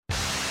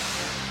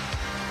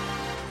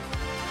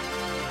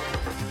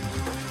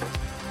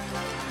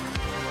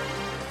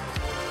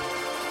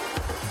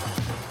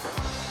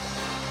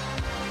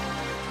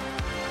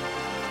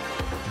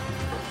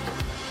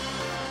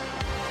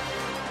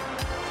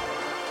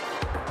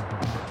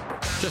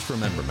Just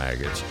remember,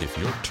 maggots, if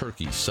your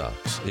turkey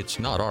sucks, it's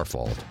not our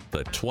fault.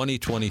 The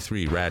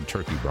 2023 RAD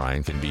Turkey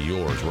Brine can be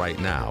yours right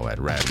now at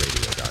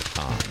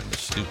radradio.com in the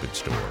stupid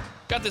store.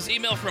 Got this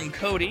email from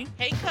Cody.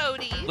 Hey,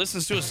 Cody.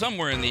 Listens to us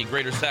somewhere in the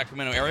greater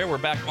Sacramento area. We're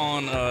back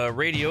on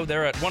radio.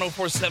 They're at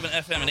 104.7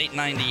 FM and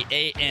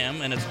 890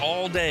 AM, and it's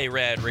all day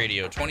RAD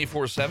Radio,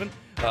 24/7.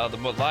 The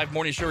live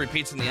morning show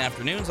repeats in the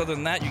afternoons. Other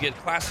than that, you get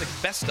classic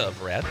best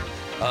of RAD.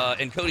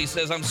 And Cody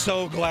says, I'm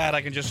so glad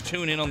I can just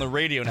tune in on the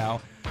radio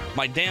now.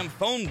 My damn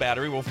phone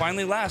battery will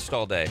finally last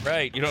all day.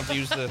 Right, you don't have to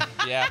use the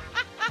app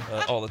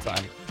all the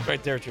time.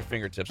 Right there at your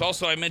fingertips.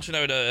 Also, I mentioned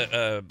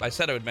I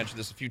said I would mention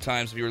this a few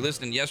times. If you were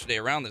listening yesterday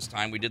around this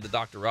time, we did the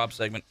Dr. Rob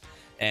segment,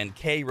 and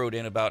Kay wrote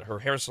in about her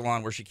hair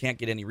salon where she can't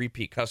get any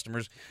repeat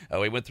customers.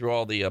 We went through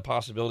all the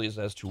possibilities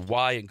as to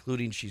why,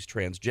 including she's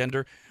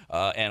transgender.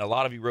 And a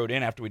lot of you wrote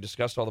in after we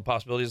discussed all the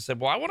possibilities and said,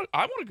 well, I want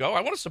to go.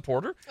 I want to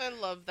support her. I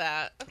love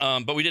that.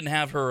 But we didn't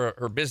have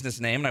her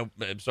business name, and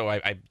so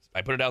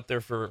I put it out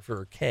there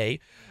for Kay.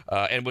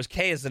 And it was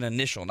Kay as an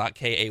initial, not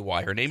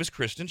K-A-Y. Her name is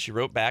Kristen. She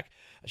wrote back.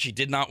 She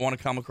did not want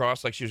to come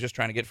across like she was just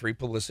trying to get free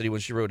publicity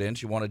when she wrote in.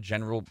 She wanted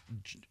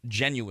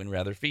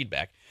genuine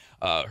feedback.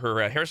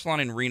 Her hair salon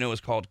in Reno is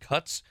called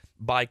Cuts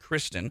by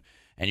Kristen,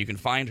 and you can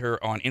find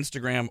her on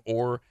Instagram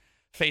or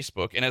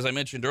Facebook. And as I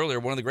mentioned earlier,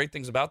 one of the great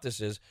things about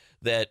this is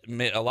that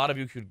a lot of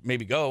you could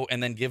maybe go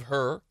and then give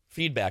her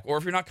feedback. Or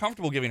if you're not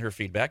comfortable giving her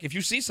feedback, if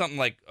you see something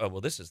like, oh, well,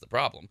 this is the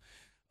problem,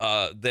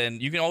 then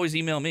you can always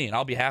email me, and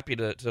I'll be happy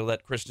to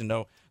let Kristen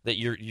know that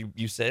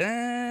you said,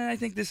 I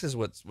think this is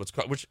what's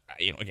called, which,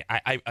 again,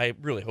 I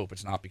really hope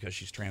it's not because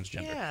she's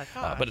transgender. Yeah,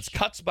 gosh. But it's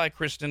Cuts by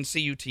Kristen,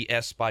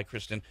 C-U-T-S by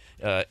Kristen,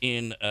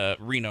 in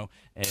Reno,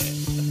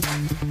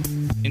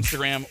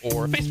 Instagram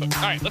or Facebook.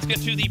 All right, let's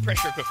get to the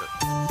pressure cooker.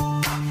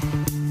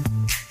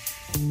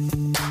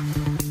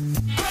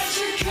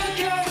 Pressure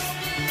cooker,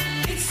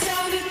 it's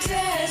time to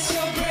test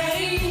your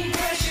brain.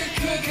 Pressure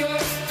cooker,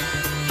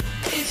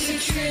 it's a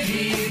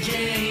trivia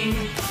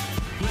game.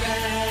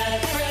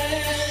 Red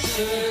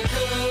pressure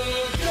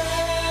cooker.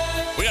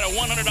 We got a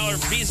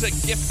 $100 Visa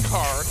gift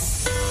card.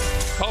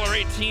 Caller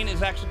 18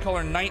 is actually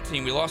caller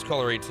 19. We lost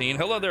caller 18.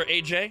 Hello there,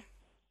 AJ.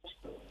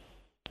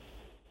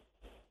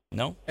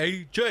 No?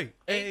 AJ.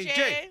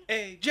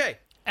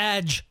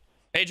 Edge.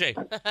 AJ.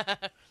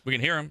 We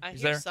can hear him. I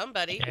He's hear there.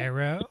 somebody.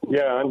 Arrow.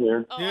 Yeah, I'm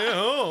here. Oh,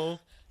 Yeah.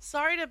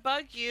 sorry to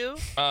bug you.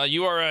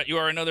 You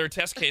are another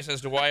test case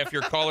as to why if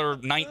you're caller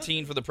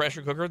 19 for the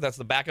pressure cooker, that's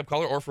the backup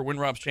caller, or for Win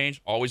Rob's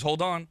change, always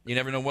hold on. You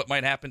never know what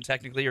might happen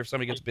technically, or if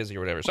somebody gets busy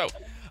or whatever. So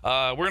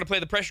we're going to play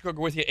the pressure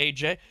cooker with you,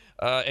 AJ,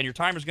 and your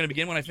timer's going to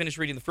begin when I finish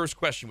reading the first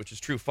question, which is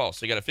true-false.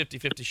 So you got a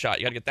 50-50 shot.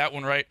 You got to get that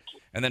one right,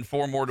 and then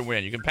 4 more to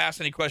win. You can pass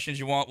any questions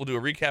you want. We'll do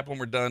a recap when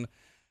we're done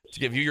to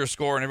give you your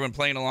score and everyone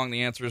playing along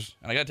the answers.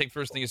 And I got to take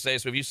first thing you say.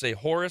 So if you say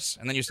Horace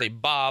and then you say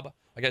Bob,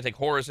 I got to take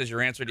Horace as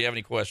your answer. Do you have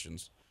any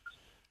questions?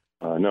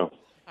 No.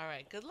 All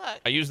right, good luck.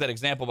 I use that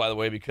example, by the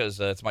way, because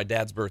it's my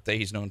dad's birthday.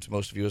 He's known to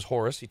most of you as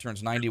Horace. He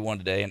turns 91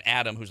 today. And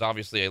Adam, who's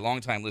obviously a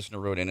longtime listener,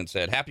 wrote in and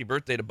said, happy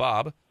birthday to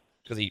Bob,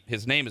 because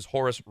his name is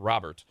Horace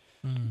Robert.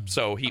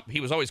 So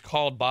he was always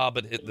called Bob,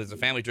 but there's a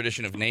family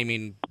tradition of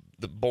naming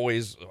the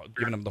boys,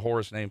 giving them the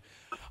Horace name.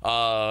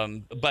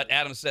 But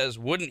Adam says,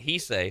 wouldn't he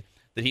say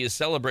that he is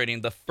celebrating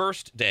the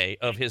first day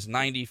of his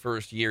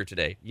 91st year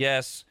today?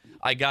 Yes,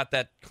 I got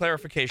that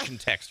clarification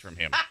text from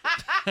him.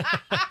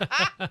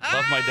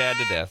 Love my dad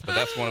to death, but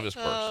that's one of his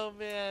quirks. Oh,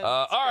 man.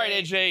 All right,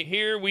 AJ,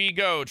 here we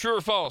go. True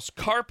or false?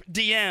 Carpe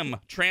diem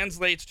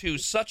translates to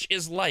such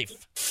is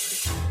life.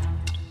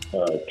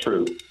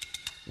 True.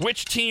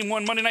 Which team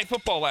won Monday Night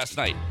Football last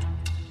night?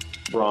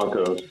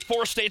 Broncos.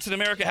 4 states in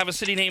America have a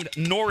city named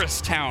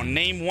Norristown.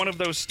 Name one of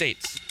those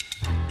states.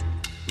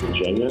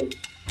 Virginia.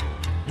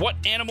 What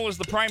animal is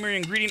the primary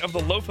ingredient of the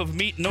loaf of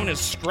meat known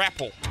as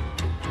scrapple?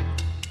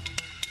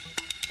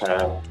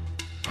 Pass.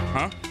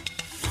 Huh?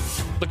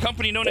 The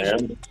company known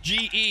as And?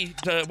 GE,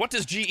 what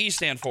does GE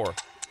stand for?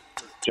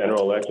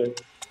 General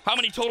Electric. How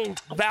many total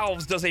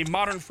valves does a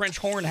modern French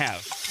horn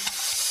have?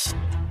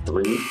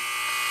 3.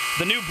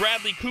 The new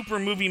Bradley Cooper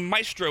movie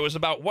Maestro is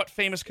about what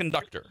famous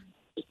conductor?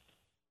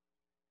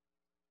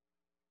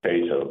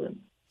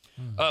 Beethoven.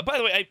 By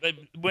the way,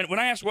 when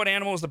I asked what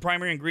animal is the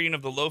primary ingredient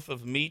of the loaf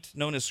of meat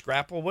known as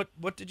scrapple,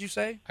 what did you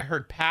say? I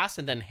heard pass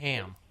and then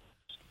ham.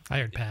 I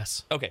heard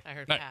pass. Okay. I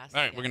heard All right. pass,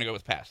 All right, yeah. we're going to go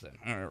with pass then.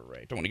 All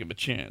right. Don't want to give him a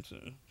chance.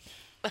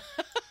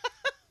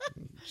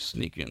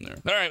 Sneak in there.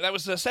 All right, that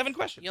was 7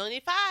 questions. You only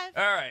need 5.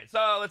 All right,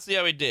 so let's see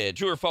how he did.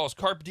 True or false?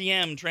 Carpe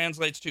diem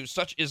translates to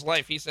such is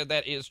life. He said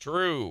that is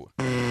true.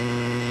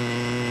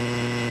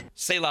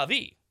 C'est la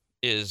vie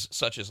is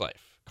such is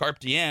life. Carpe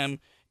diem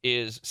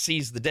is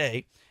seize the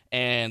day.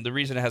 And the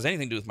reason it has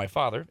anything to do with my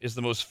father is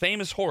the most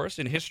famous Horace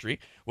in history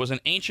was an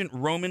ancient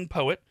Roman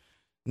poet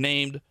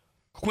named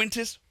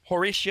Quintus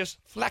Horatius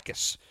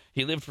Flaccus.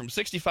 He lived from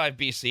 65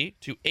 BC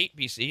to 8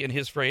 BC, and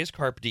his phrase,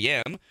 carpe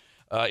diem,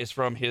 is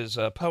from his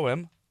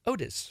poem,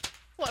 Odes.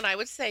 Well, and I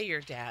would say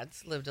your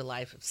dad's lived a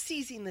life of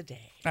seizing the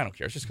day. I don't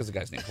care. It's just because the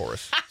guy's named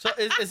Horace. So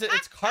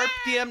it's carp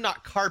diem,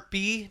 not carpe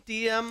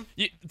diem?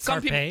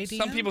 Some Carpe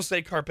people diem?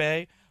 say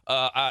carpe.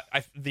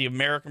 The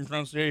American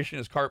pronunciation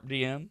is carp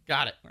diem.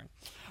 Got it.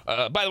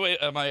 By the way,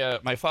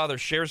 my father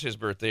shares his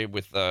birthday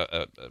with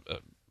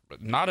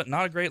not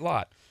a great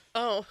lot.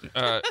 Oh.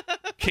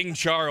 King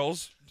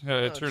Charles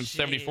turned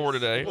 74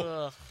 today.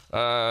 Ugh.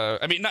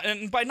 I mean,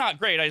 and by not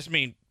great, I just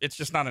mean it's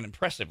just not an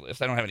impressive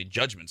list. I don't have any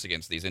judgments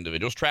against these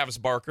individuals. Travis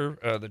Barker,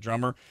 the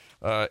drummer,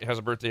 has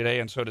a birthday today,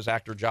 and so does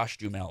actor Josh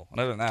Duhamel. And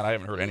other than that, I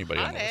haven't heard anybody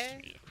on the list.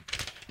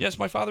 Yes,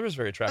 my father is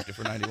very attractive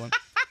for 91.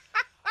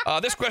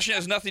 This question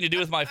has nothing to do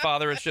with my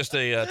father. It's just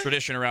a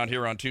tradition around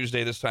here on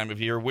Tuesday this time of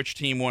year. Which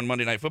team won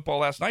Monday Night Football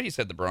last night? He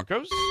said the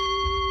Broncos.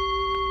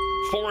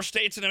 4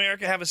 states in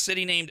America have a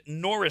city named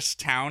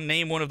Norristown.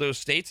 Name one of those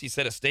states. He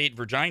said a state,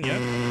 Virginia.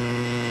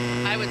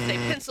 I would say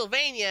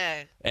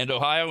Pennsylvania. And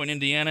Ohio and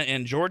Indiana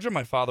and Georgia.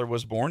 My father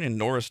was born in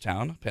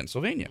Norristown,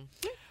 Pennsylvania.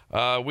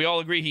 We all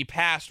agree he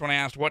passed when I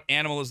asked what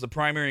animal is the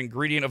primary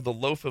ingredient of the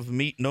loaf of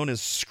meat known as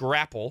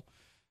scrapple.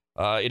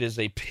 It is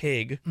a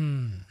pig.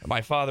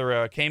 My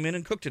father came in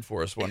and cooked it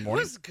for us one It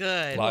morning. was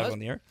good. Live on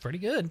the air. Pretty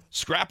good.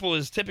 Scrapple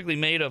is typically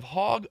made of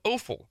hog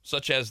offal,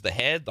 such as the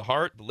head, the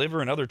heart, the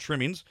liver, and other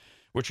trimmings,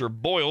 which are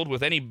boiled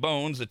with any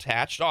bones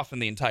attached. Often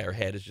the entire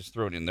head is just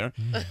thrown in there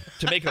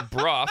to make a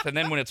broth. And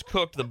then when it's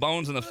cooked, the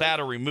bones and the fat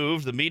are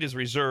removed, the meat is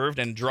reserved,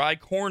 and dry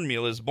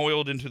cornmeal is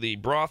boiled into the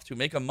broth to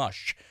make a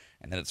mush.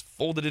 And then it's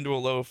folded into a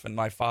loaf, and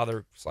my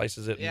father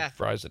slices it and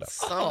fries it up.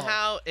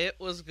 Somehow it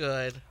was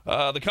good.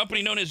 The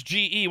company known as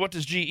GE, what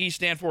does GE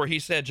stand for? He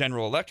said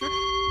General Electric.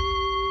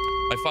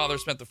 My father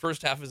spent the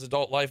first half of his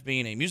adult life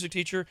being a music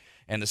teacher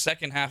and the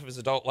second half of his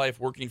adult life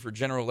working for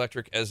General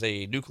Electric as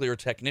a nuclear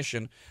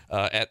technician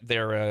at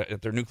their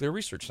nuclear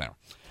research center.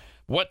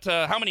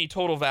 How many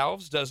total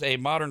valves does a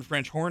modern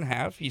French horn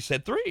have? He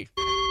said 3.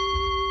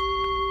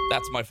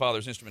 That's my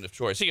father's instrument of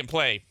choice. He can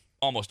play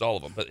almost all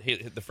of them, but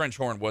the French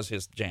horn was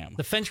his jam.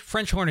 The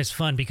French horn is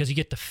fun because you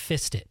get to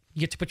fist it.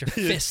 You get to put your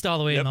fist all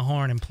the way in the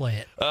horn and play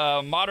it.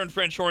 Modern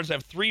French horns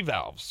have 3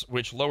 valves,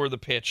 which lower the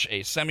pitch,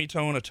 a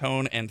semitone, a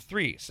tone, and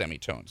 3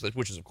 semitones,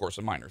 which is, of course,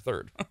 a minor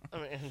third. I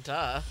mean,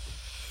 duh.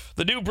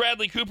 The new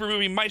Bradley Cooper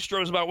movie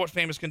Maestro is about what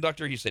famous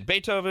conductor? He said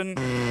Beethoven.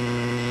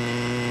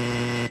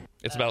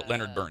 It's about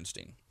Leonard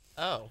Bernstein.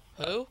 Oh,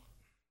 who?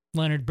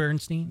 Leonard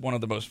Bernstein. One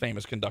of the most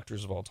famous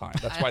conductors of all time.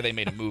 That's why they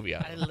made a movie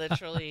out I of it.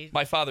 literally...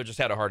 My father just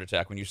had a heart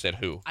attack when you said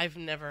who. I've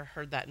never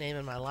heard that name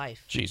in my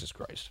life. Jesus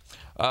Christ.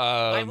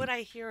 Why would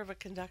I hear of a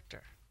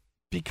conductor?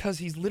 Because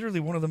he's literally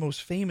one of the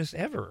most famous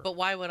ever. But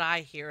why would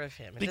I hear of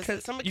him?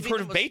 Because Someone you've could be heard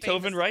the of most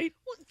Beethoven, famous- right?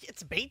 Well,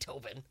 it's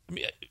Beethoven. I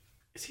mean,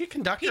 Is he a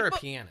conductor or a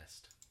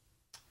pianist?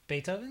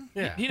 Beethoven?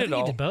 Yeah. he I did think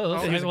all. he did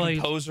both. He was a Well,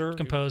 composer.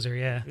 Composer,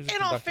 yeah. He was a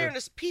In all conductor.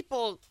 fairness,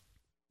 people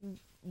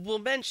will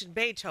mention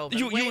Beethoven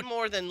You way would-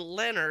 more than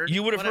Leonard.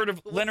 You would have heard of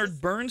What's Leonard his-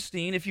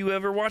 Bernstein if you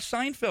ever watched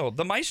Seinfeld.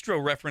 The Maestro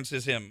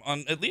references him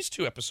on at least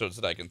 2 episodes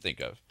that I can think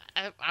of.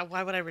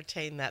 why would I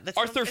retain that? That's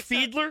Arthur it's not-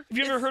 Fiedler? Have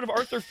you ever heard of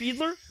Arthur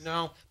Fiedler?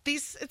 No.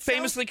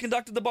 Famously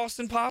conducted the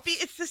Boston Pops.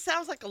 This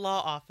sounds like a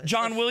law office.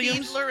 John The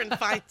Williams? Fiedler and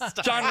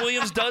Feinstein. John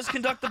Williams does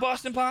conduct the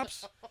Boston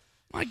Pops?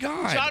 My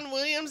God. John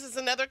Williams is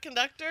another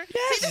conductor?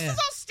 Yes. See, this is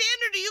all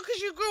standard to you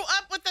because you grew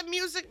up with a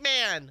Music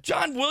Man.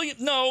 John Williams.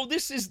 No,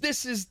 this is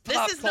This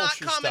pop is not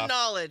culture common stuff.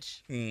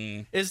 knowledge.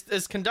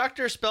 Is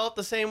conductor spelled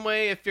the same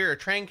way if you're a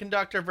trained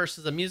conductor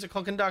versus a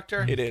musical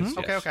conductor? It is.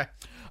 Okay, yes. okay.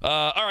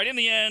 All right, in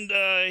the end,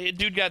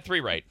 dude got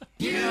 3 right.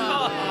 Man.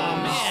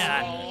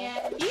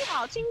 你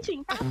好，心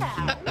情发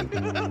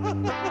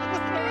财。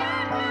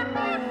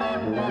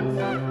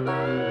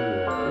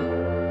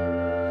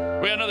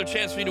 We got another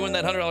chance for you to win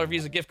that $100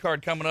 Visa gift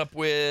card coming up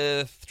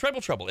with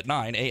Treble Trouble at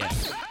 9 a.m.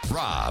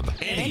 Rob,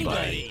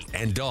 anybody,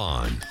 and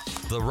Dawn.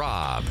 The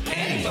Rob,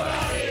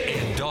 anybody,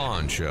 and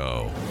Dawn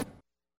Show.